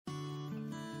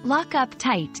Lock up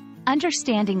tight,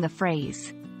 understanding the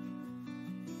phrase.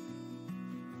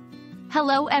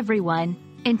 Hello everyone.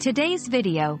 In today's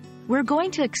video, we're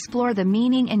going to explore the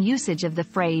meaning and usage of the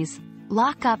phrase,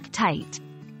 lock up tight.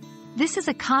 This is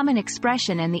a common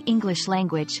expression in the English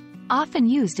language, often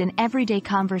used in everyday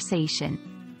conversation.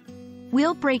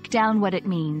 We'll break down what it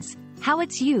means, how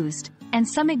it's used, and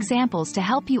some examples to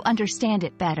help you understand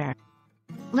it better.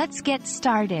 Let's get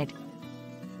started.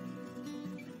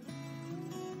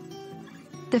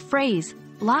 The phrase,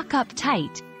 lock up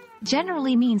tight,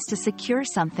 generally means to secure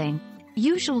something,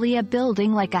 usually a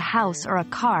building like a house or a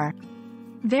car,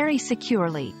 very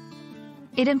securely.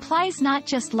 It implies not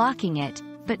just locking it,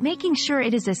 but making sure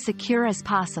it is as secure as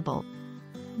possible.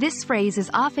 This phrase is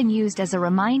often used as a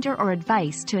reminder or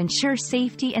advice to ensure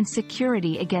safety and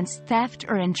security against theft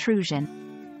or intrusion.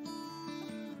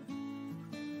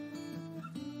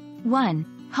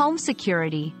 1. Home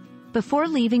security. Before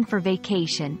leaving for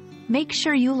vacation, make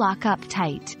sure you lock up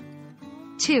tight.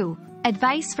 2.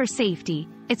 Advice for safety.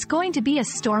 It's going to be a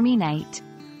stormy night.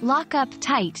 Lock up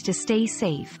tight to stay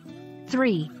safe.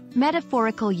 3.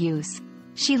 Metaphorical use.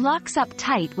 She locks up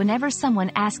tight whenever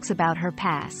someone asks about her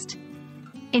past.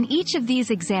 In each of these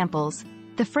examples,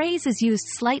 the phrase is used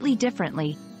slightly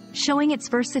differently, showing its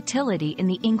versatility in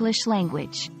the English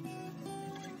language.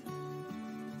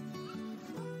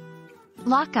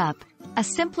 Lock up, a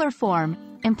simpler form,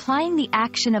 implying the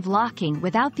action of locking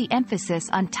without the emphasis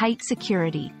on tight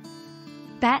security.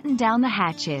 Batten down the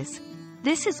hatches.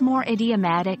 This is more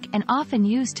idiomatic and often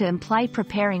used to imply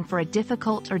preparing for a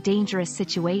difficult or dangerous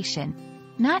situation,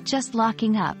 not just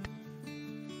locking up.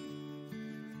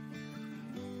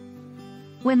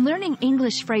 When learning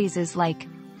English phrases like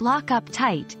lock up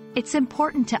tight, it's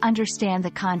important to understand the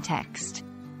context.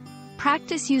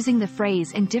 Practice using the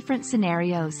phrase in different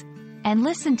scenarios, and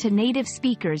listen to native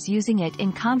speakers using it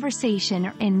in conversation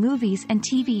or in movies and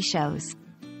TV shows.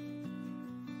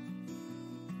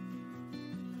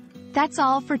 That's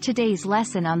all for today's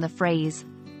lesson on the phrase,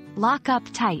 lock up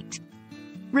tight.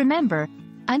 Remember,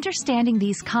 understanding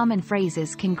these common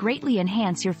phrases can greatly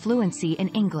enhance your fluency in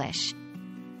English.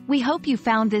 We hope you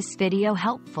found this video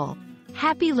helpful.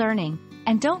 Happy learning,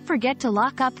 and don't forget to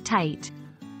lock up tight.